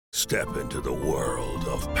Step into the world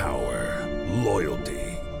of power, loyalty,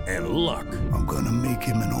 and luck. I'm gonna make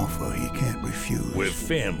him an offer he can't refuse. With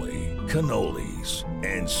family, cannolis,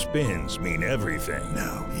 and spins mean everything.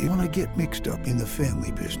 Now, you wanna get mixed up in the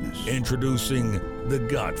family business. Introducing The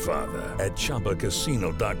Godfather at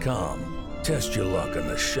ChumbaCasino.com. Test your luck in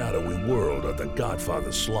the shadowy world of The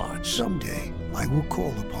Godfather slot. Someday, I will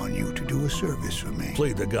call upon you to do a service for me.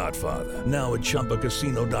 Play The Godfather now at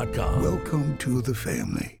ChumbaCasino.com. Welcome to the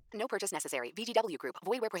family. No purchase necessary. VGW Group.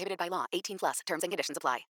 Void where prohibited by law. 18 plus. Terms and conditions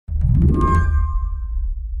apply.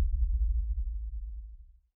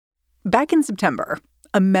 Back in September,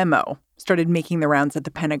 a memo started making the rounds at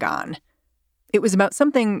the Pentagon. It was about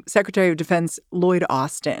something Secretary of Defense Lloyd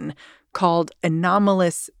Austin called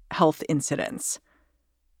anomalous health incidents.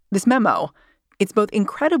 This memo, it's both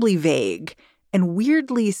incredibly vague and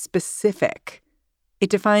weirdly specific.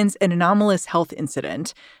 It defines an anomalous health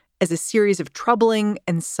incident as a series of troubling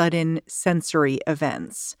and sudden sensory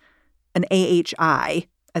events. An AHI,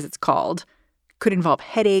 as it's called, could involve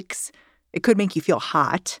headaches. It could make you feel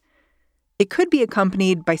hot. It could be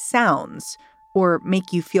accompanied by sounds or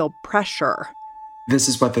make you feel pressure. This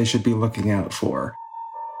is what they should be looking out for.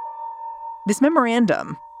 This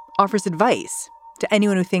memorandum offers advice to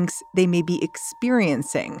anyone who thinks they may be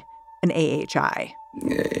experiencing an AHI.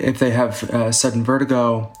 If they have sudden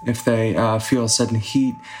vertigo, if they feel sudden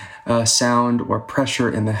heat, sound, or pressure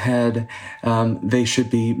in the head, they should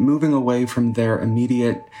be moving away from their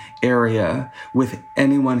immediate area with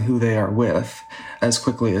anyone who they are with as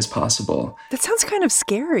quickly as possible. That sounds kind of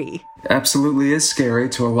scary. Absolutely is scary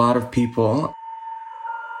to a lot of people.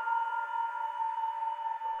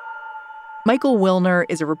 Michael Wilner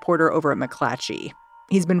is a reporter over at McClatchy.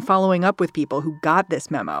 He's been following up with people who got this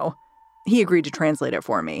memo. He agreed to translate it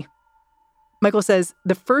for me. Michael says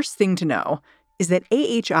the first thing to know is that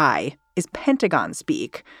AHI is Pentagon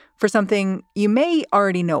speak for something you may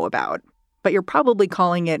already know about, but you're probably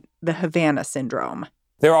calling it the Havana syndrome.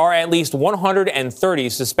 There are at least 130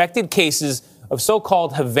 suspected cases of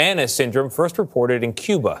so-called Havana syndrome first reported in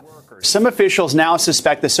Cuba. Some officials now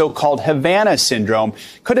suspect the so-called Havana syndrome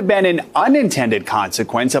could have been an unintended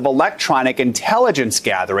consequence of electronic intelligence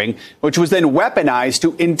gathering, which was then weaponized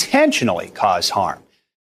to intentionally cause harm.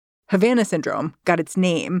 Havana syndrome got its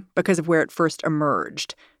name because of where it first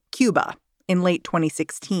emerged, Cuba, in late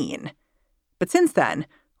 2016. But since then,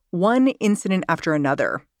 one incident after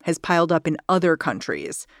another has piled up in other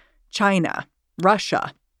countries: China,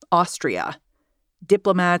 Russia, Austria.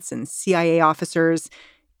 Diplomats and CIA officers,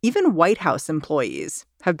 even White House employees,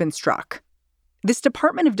 have been struck. This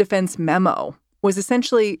Department of Defense memo was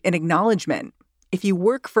essentially an acknowledgement. If you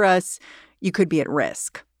work for us, you could be at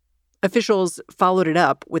risk. Officials followed it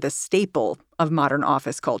up with a staple of modern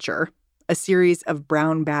office culture, a series of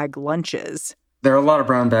brown bag lunches. There are a lot of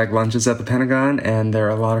brown bag lunches at the Pentagon, and there are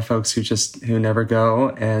a lot of folks who never go.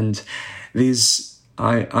 And these,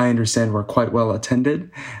 I understand, were quite well attended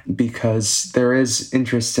because there is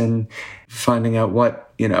interest in finding out what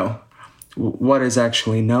is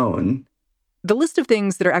actually known. The list of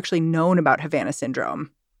things that are actually known about Havana syndrome,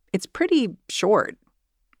 it's pretty short.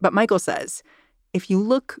 But Michael says, if you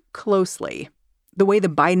look closely, the way the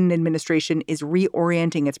Biden administration is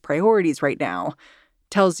reorienting its priorities right now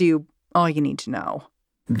tells you all you need to know.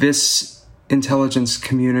 This intelligence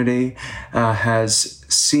community has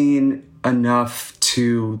seen enough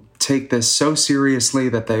to take this so seriously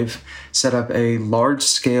that they've set up a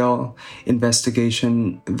large-scale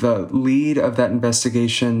investigation, the lead of that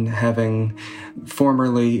investigation having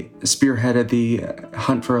formerly spearheaded the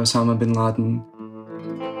hunt for Osama bin Laden.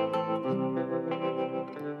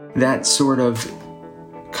 That sort of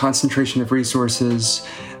concentration of resources,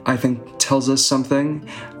 I think, tells us something.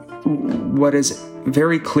 What is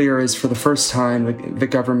very clear is, for the first time, the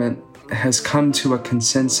government has come to a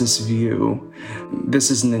consensus view.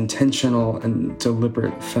 This is an intentional and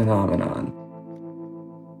deliberate phenomenon.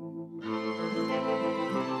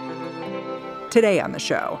 Today on the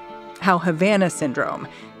show, how Havana syndrome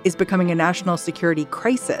is becoming a national security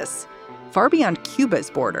crisis far beyond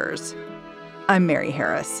Cuba's borders. I'm Mary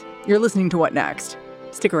Harris. You're listening to What Next?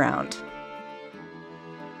 Stick around.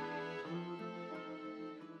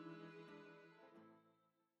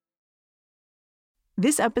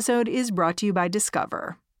 This episode is brought to you by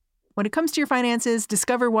Discover. When it comes to your finances,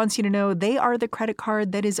 Discover wants you to know they are the credit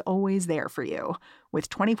card that is always there for you. With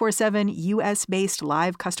 24/7 U.S.-based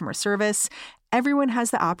live customer service, everyone has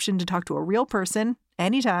the option to talk to a real person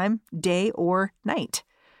anytime, day or night.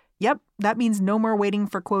 Yep, that means no more waiting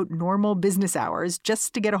for, quote, normal business hours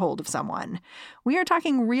just to get a hold of someone. We are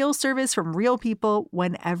talking real service from real people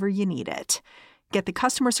whenever you need it. Get the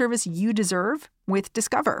customer service you deserve with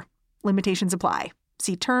Discover. Limitations apply.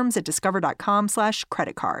 See terms at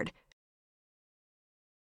discover.com/creditcard.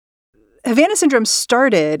 Havana syndrome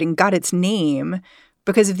started and got its name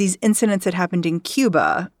because of these incidents that happened in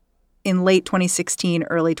Cuba in late 2016,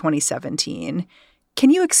 early 2017. Can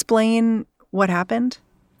you explain what happened?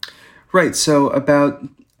 Right. So about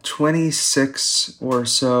 26 or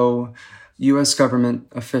so U.S. government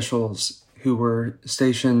officials who were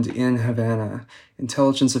stationed in Havana,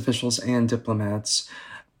 intelligence officials and diplomats,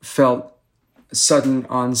 felt sudden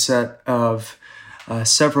onset of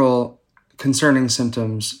several concerning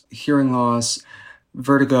symptoms: hearing loss,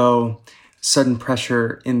 vertigo, sudden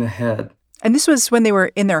pressure in the head. And this was when they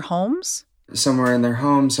were in their homes? Somewhere in their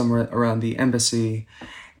home, somewhere around the embassy.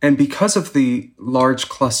 And because of the large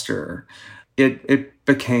cluster, it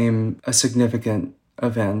became a significant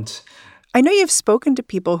event. I know you've spoken to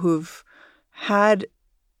people who've had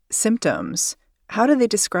symptoms. How do they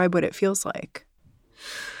describe what it feels like?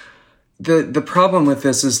 The problem with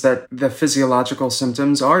this is that the physiological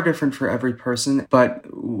symptoms are different for every person, but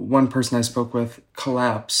one person I spoke with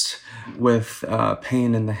collapsed with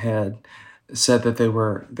pain in the head, said that they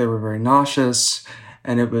were very nauseous,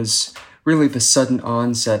 and it was really the sudden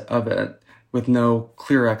onset of it with no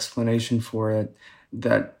clear explanation for it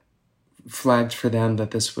that flagged for them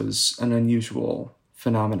that this was an unusual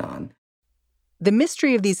phenomenon. The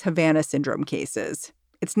mystery of these Havana syndrome cases,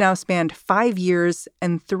 it's now spanned 5 years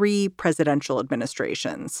and 3 presidential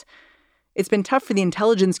administrations. It's been tough for the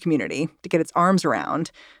intelligence community to get its arms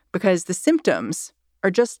around because the symptoms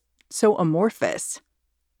are just so amorphous.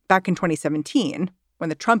 Back in 2017, when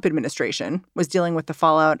the Trump administration was dealing with the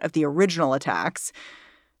fallout of the original attacks,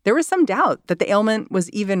 there was some doubt that the ailment was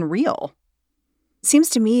even real. Seems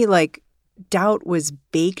to me like doubt was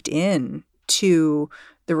baked in to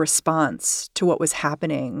the response to what was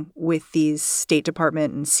happening with these State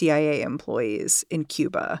Department and CIA employees in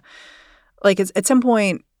Cuba. Like at some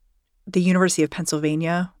point, the University of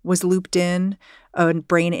Pennsylvania was looped in, a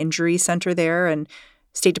brain injury center there, and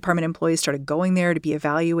State Department employees started going there to be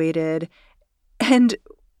evaluated. And,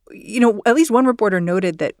 at least one reporter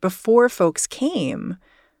noted that before folks came,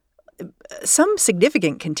 some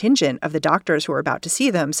significant contingent of the doctors who were about to see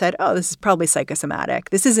them said, oh, this is probably psychosomatic.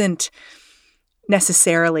 This isn't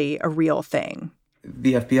necessarily a real thing.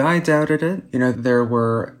 The FBI doubted it. There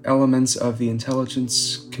were elements of the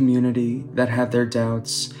intelligence community that had their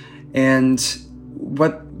doubts. And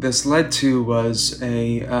what this led to was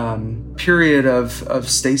a period of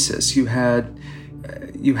stasis. You had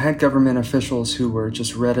government officials who were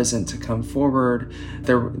just reticent to come forward.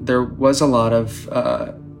 There was a lot of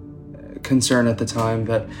concern at the time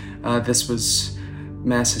that this was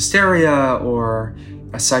mass hysteria or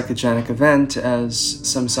a psychogenic event, as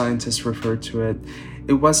some scientists referred to it.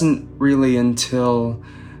 It wasn't really until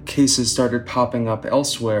cases started popping up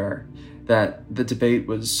elsewhere that the debate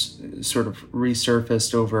was sort of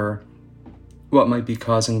resurfaced over what might be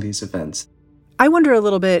causing these events. I wonder a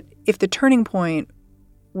little bit if the turning point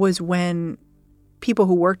was when people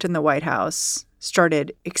who worked in the White House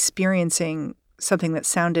started experiencing something that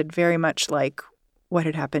sounded very much like what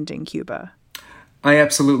had happened in Cuba. I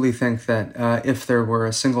absolutely think that if there were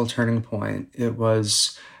a single turning point, it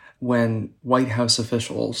was when White House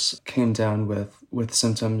officials came down with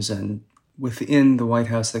symptoms, and within the White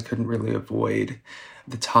House, they couldn't really avoid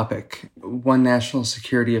the topic. One national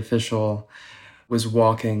security official was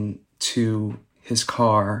walking to his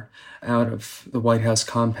car out of the White House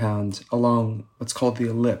compound along what's called the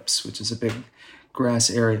Ellipse, which is a big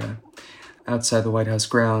grass area outside the White House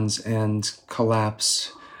grounds, and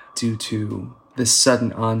collapsed due to this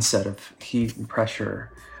sudden onset of heat and pressure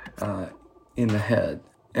in the head,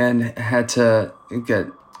 and had to get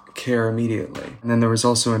care immediately. And then there was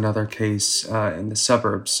also another case in the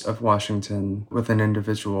suburbs of Washington with an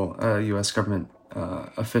individual, U.S. government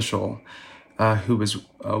official, who was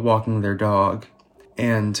walking their dog.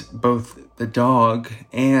 And both the dog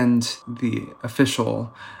and the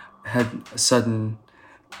official had sudden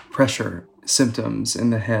pressure symptoms in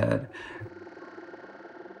the head.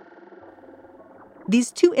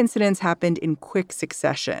 These 2 incidents happened in quick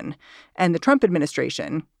succession, and the Trump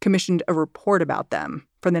administration commissioned a report about them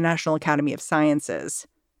from the National Academy of Sciences.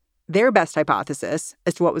 Their best hypothesis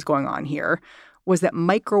as to what was going on here was that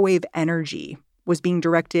microwave energy was being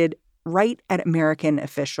directed right at American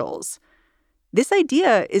officials. This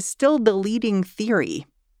idea is still the leading theory,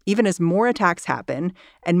 even as more attacks happen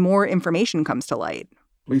and more information comes to light.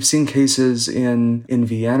 We've seen cases in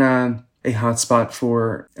Vienna, a hotspot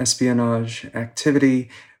for espionage activity.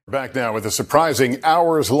 Back now with a surprising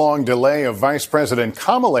hours-long delay of Vice President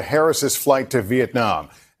Kamala Harris's flight to Vietnam.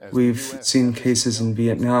 We've seen cases in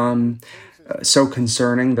Vietnam so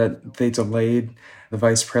concerning that they delayed the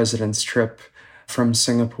vice president's trip from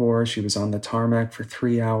Singapore. She was on the tarmac for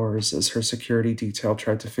 3 hours as her security detail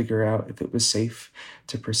tried to figure out if it was safe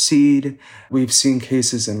to proceed. We've seen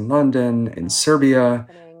cases in London, in Serbia,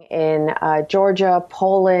 in Georgia,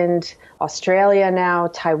 Poland, Australia now,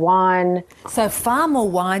 Taiwan. So far more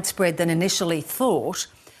widespread than initially thought.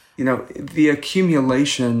 You know, the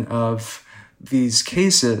accumulation of these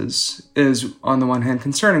cases is, on the one hand,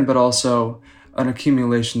 concerning, but also an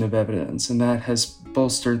accumulation of evidence. And that has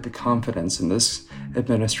bolstered the confidence in this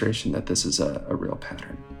administration that this is a real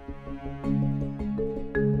pattern.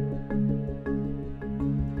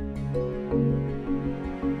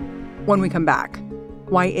 When we come back,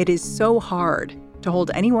 why it is so hard to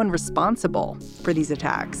hold anyone responsible for these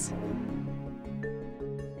attacks.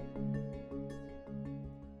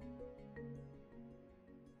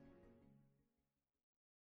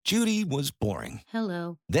 Judy was boring.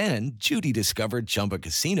 Hello. Then Judy discovered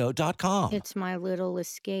ChumbaCasino.com. It's my little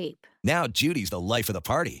escape. Now Judy's the life of the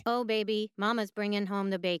party. Oh, baby, mama's bringing home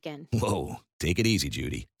the bacon. Whoa, take it easy,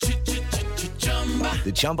 Judy.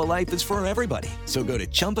 The Chumba life is for everybody. So go to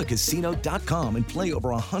ChumbaCasino.com and play over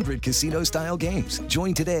 100 casino-style games.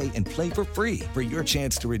 Join today and play for free for your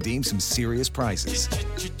chance to redeem some serious prizes.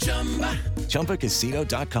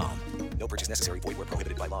 ChumbaCasino.com. No purchase necessary. Void where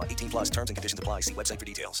prohibited by law. 18+ terms and conditions apply. See website for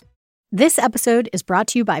details. This episode is brought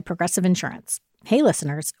to you by Progressive Insurance. Hey,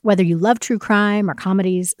 listeners, whether you love true crime or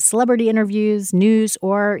comedies, celebrity interviews, news,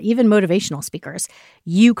 or even motivational speakers,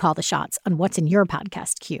 you call the shots on what's in your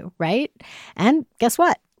podcast queue, right? And guess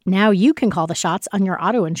what? Now you can call the shots on your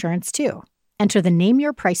auto insurance, too. Enter the Name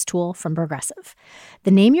Your Price tool from Progressive.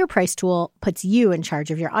 The Name Your Price tool puts you in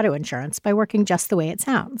charge of your auto insurance by working just the way it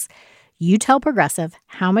sounds. You tell Progressive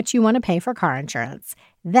how much you want to pay for car insurance.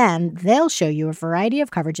 Then they'll show you a variety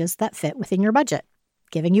of coverages that fit within your budget,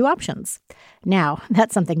 giving you options. Now,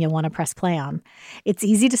 that's something you'll want to press play on. It's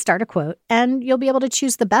easy to start a quote, and you'll be able to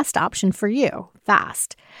choose the best option for you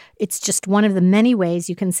fast. It's just one of the many ways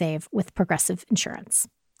you can save with Progressive Insurance.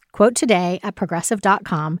 Quote today at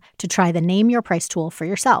Progressive.com to try the Name Your Price tool for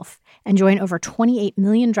yourself and join over 28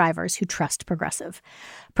 million drivers who trust Progressive.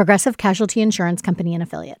 Progressive Casualty Insurance Company and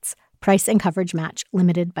Affiliates. Price and coverage match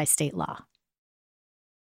limited by state law.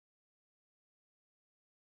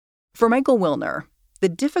 For Michael Wilner, the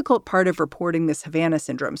difficult part of reporting this Havana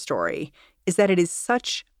syndrome story is that it is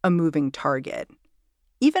such a moving target.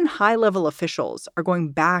 Even high-level officials are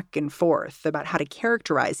going back and forth about how to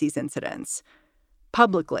characterize these incidents.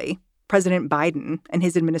 Publicly, President Biden and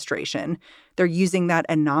his administration, they're using that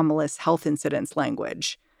anomalous health incidents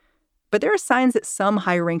language. But there are signs that some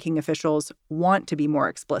high-ranking officials want to be more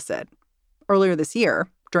explicit. Earlier this year,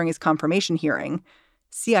 during his confirmation hearing,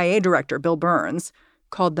 CIA Director Bill Burns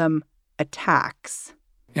called them attacks.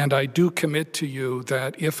 And I do commit to you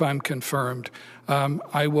that if I'm confirmed,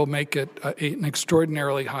 I will make it an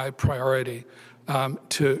extraordinarily high priority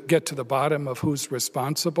to get to the bottom of who's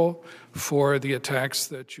responsible for the attacks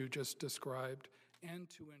that you just described. And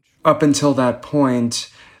to ensure. Up until that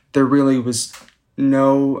point, there really was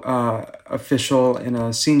no official in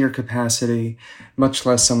a senior capacity, much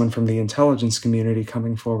less someone from the intelligence community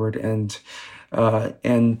coming forward and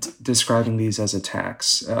describing these as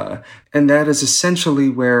attacks. And that is essentially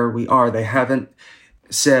where we are. They haven't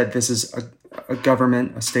said this is a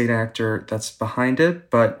government, a state actor that's behind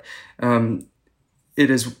it, but it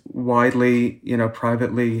is widely,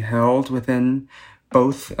 privately held within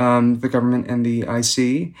both the government and the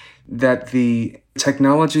IC, that the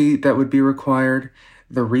technology that would be required,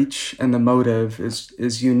 the reach and the motive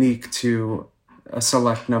is unique to a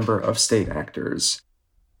select number of state actors.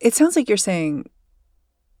 It sounds like you're saying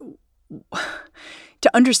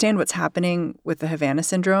to understand what's happening with the Havana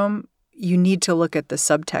syndrome, you need to look at the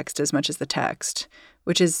subtext as much as the text,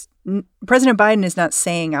 which is President Biden is not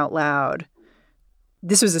saying out loud,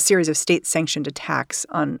 this was a series of state-sanctioned attacks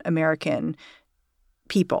on American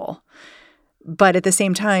people. But at the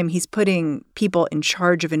same time, he's putting people in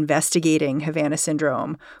charge of investigating Havana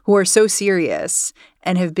syndrome who are so serious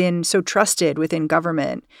and have been so trusted within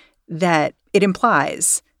government that it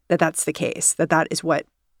implies that that's the case, that is what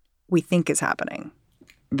we think is happening.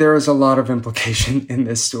 There is a lot of implication in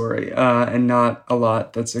this story and not a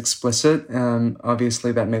lot that's explicit.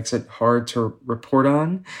 Obviously, that makes it hard to report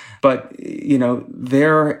on. But,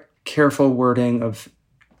 their careful wording of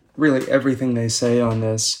really everything they say on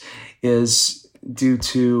this is due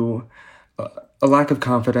to a lack of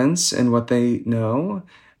confidence in what they know.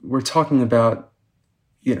 We're talking about,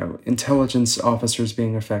 intelligence officers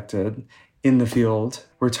being affected in the field.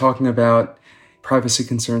 We're talking about, privacy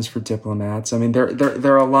concerns for diplomats. I mean,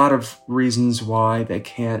 there are a lot of reasons why they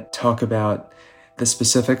can't talk about the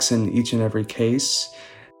specifics in each and every case.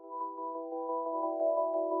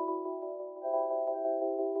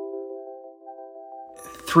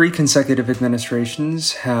 Three consecutive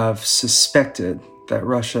administrations have suspected that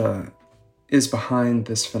Russia is behind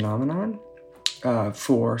this phenomenon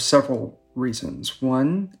for several reasons.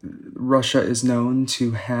 One, Russia is known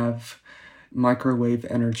to have microwave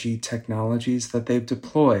energy technologies that they've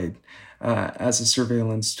deployed as a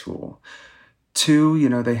surveillance tool.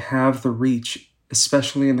 Two, they have the reach,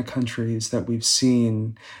 especially in the countries that we've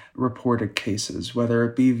seen reported cases, whether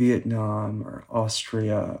it be Vietnam or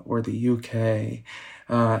Austria or the UK,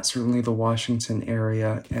 certainly the Washington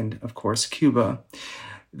area, and of course, Cuba.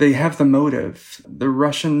 They have the motive. The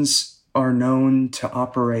Russians are known to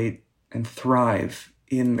operate and thrive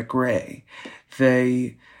in the gray.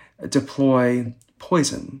 They deploy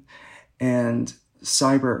poison and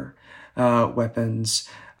cyber weapons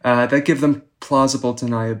that give them plausible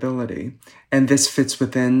deniability. And this fits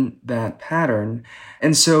within that pattern.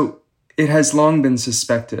 And so it has long been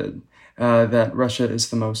suspected that Russia is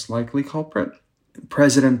the most likely culprit.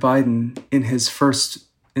 President Biden, in his first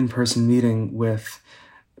in-person meeting with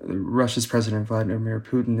Russia's President Vladimir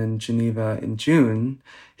Putin in Geneva in June,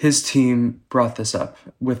 his team brought this up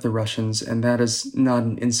with the Russians, and that is not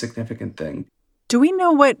an insignificant thing. Do we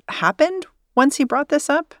know what happened once he brought this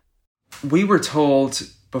up? We were told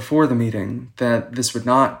before the meeting that this would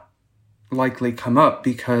not likely come up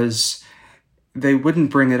because they wouldn't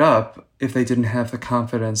bring it up if they didn't have the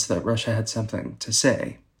confidence that Russia had something to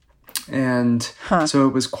say. And so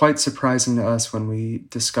it was quite surprising to us when we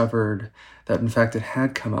discovered that, in fact, it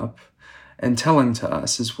had come up, and telling to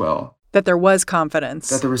us as well. That there was confidence.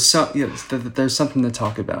 That there was that there's something to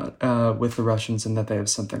talk about with the Russians, and that they have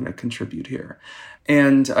something to contribute here.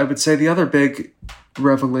 And I would say the other big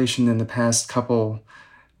revelation in the past couple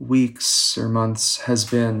weeks or months has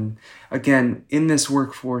been, again, in this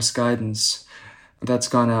workforce guidance that's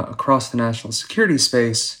gone out across the national security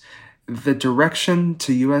space, the direction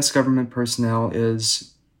to U.S. government personnel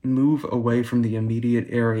is move away from the immediate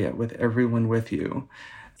area with everyone with you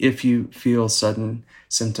if you feel sudden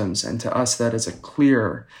symptoms. And to us, that is a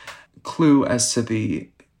clear clue as to the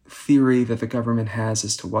theory that the government has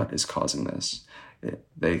as to what is causing this.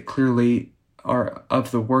 They clearly are of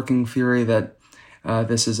the working theory that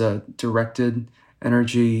this is a directed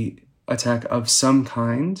energy attack of some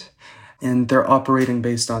kind, and they're operating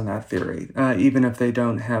based on that theory, even if they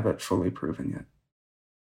don't have it fully proven yet.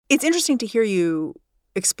 It's interesting to hear you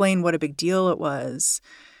explain what a big deal it was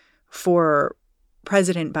for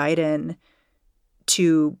President Biden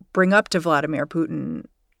to bring up to Vladimir Putin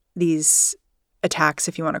these attacks,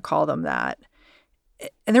 if you want to call them that.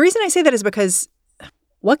 And the reason I say that is because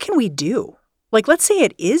what can we do? Like, let's say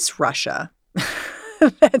it is Russia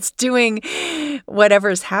that's doing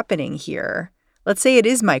whatever's happening here. Let's say it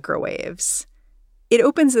is microwaves. It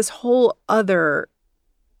opens this whole other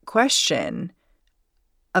question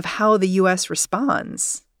of how the U.S.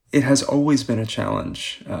 responds. It has always been a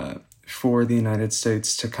challenge for the United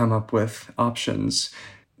States to come up with options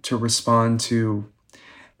to respond to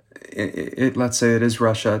it. Let's say it is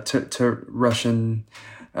Russia, to Russian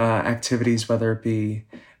activities, whether it be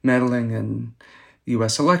meddling in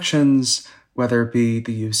U.S. elections, whether it be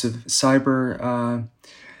the use of cyber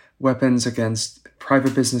weapons against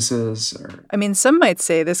private businesses. I mean, some might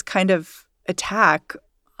say this kind of attack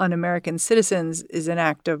on American citizens is an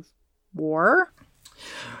act of war.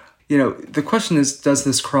 The question is, does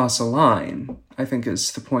this cross a line, I think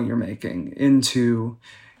is the point you're making, into,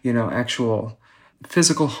 actual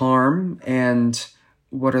physical harm, and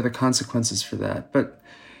what are the consequences for that? But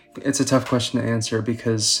it's a tough question to answer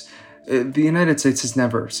because the United States has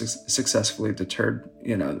never successfully deterred,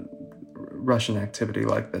 Russian activity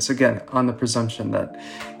like this. Again, on the presumption that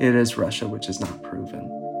it is Russia, which is not proven.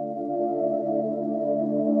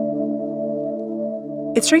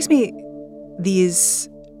 It strikes me these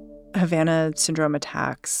Havana syndrome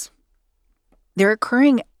attacks, they're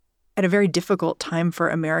occurring at a very difficult time for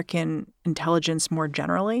American intelligence more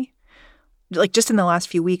generally. Like, just in the last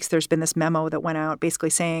few weeks, there's been this memo that went out basically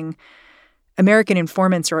saying American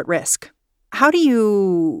informants are at risk. How do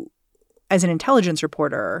you, as an intelligence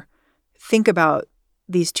reporter, think about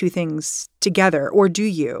these two things together? Or do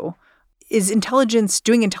you? Is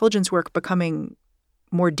doing intelligence work becoming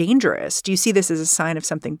more dangerous? Do you see this as a sign of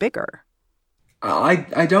something bigger?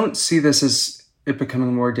 I don't see this as it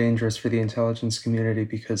becoming more dangerous for the intelligence community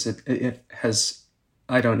because it has,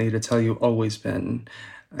 I don't need to tell you, always been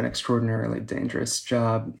an extraordinarily dangerous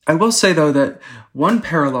job. I will say, though, that one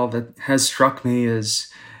parallel that has struck me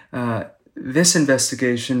is this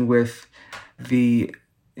investigation with the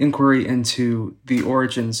inquiry into the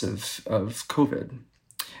origins of COVID,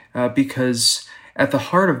 because at the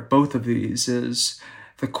heart of both of these is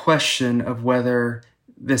the question of whether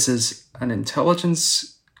this is an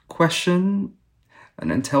intelligence question,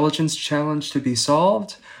 an intelligence challenge to be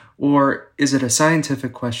solved, or is it a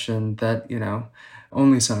scientific question that,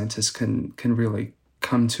 only scientists can really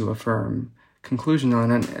come to a firm conclusion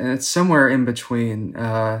on? And it's somewhere in between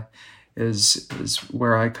is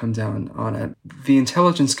where I come down on it. The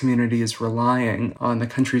intelligence community is relying on the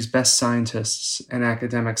country's best scientists and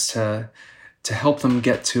academics to help them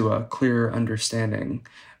get to a clear understanding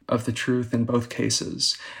of the truth in both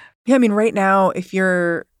cases. Yeah, I mean, right now,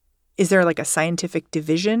 is there like a scientific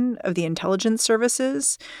division of the intelligence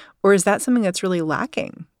services, or is that something that's really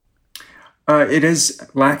lacking? It is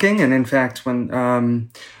lacking, and in fact,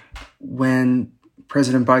 when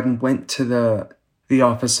President Biden went to the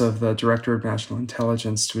Office of the Director of National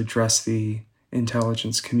Intelligence to address the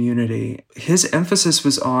intelligence community, his emphasis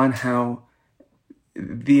was on how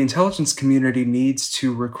the intelligence community needs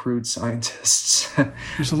to recruit scientists.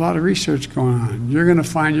 There's a lot of research going on. You're going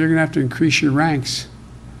to have to increase your ranks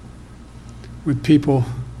with people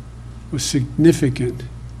with significant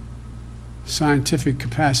scientific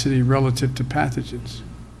capacity relative to pathogens.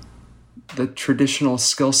 The traditional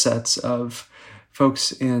skill sets of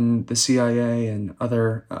folks in the CIA and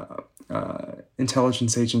other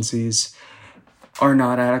intelligence agencies are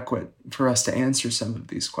not adequate for us to answer some of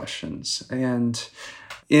these questions. And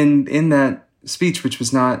in that speech, which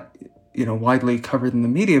was not, widely covered in the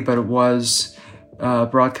media, but it was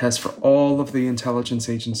broadcast for all of the intelligence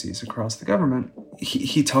agencies across the government,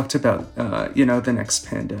 he talked about, the next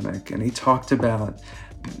pandemic, and he talked about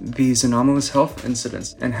these anomalous health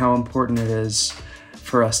incidents and how important it is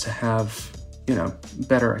for us to have,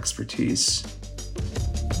 better expertise.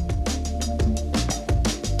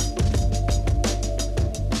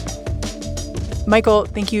 Michael,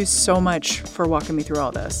 thank you so much for walking me through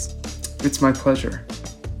all this. It's my pleasure.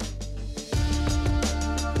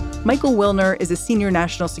 Michael Wilner is a senior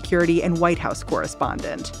national security and White House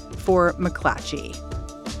correspondent for McClatchy.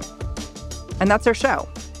 And that's our show.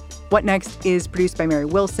 What Next is produced by Mary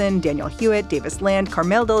Wilson, Daniel Hewitt, Davis Land,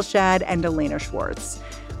 Carmel Delshad, and Elena Schwartz.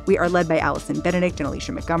 We are led by Allison Benedict and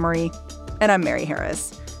Alicia Montgomery. And I'm Mary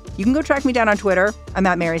Harris. You can go track me down on Twitter. I'm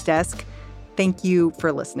at Mary's Desk. Thank you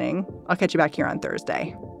for listening. I'll catch you back here on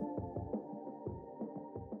Thursday.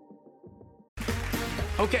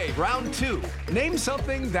 Okay, round two. Name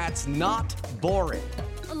something that's not boring.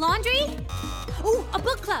 A laundry? Ooh, a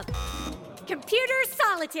book club. Computer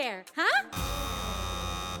solitaire, huh?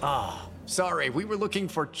 Ah, oh, sorry. We were looking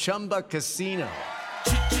for Chumba Casino.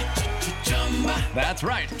 That's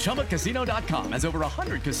right. ChumbaCasino.com has over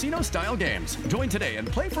 100 casino-style games. Join today and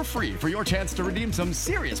play for free for your chance to redeem some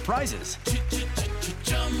serious prizes.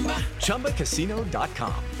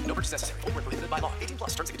 ChumbaCasino.com. No purchase necessary. Void where prohibited by law. 18+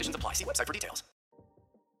 terms and conditions apply. See website for details.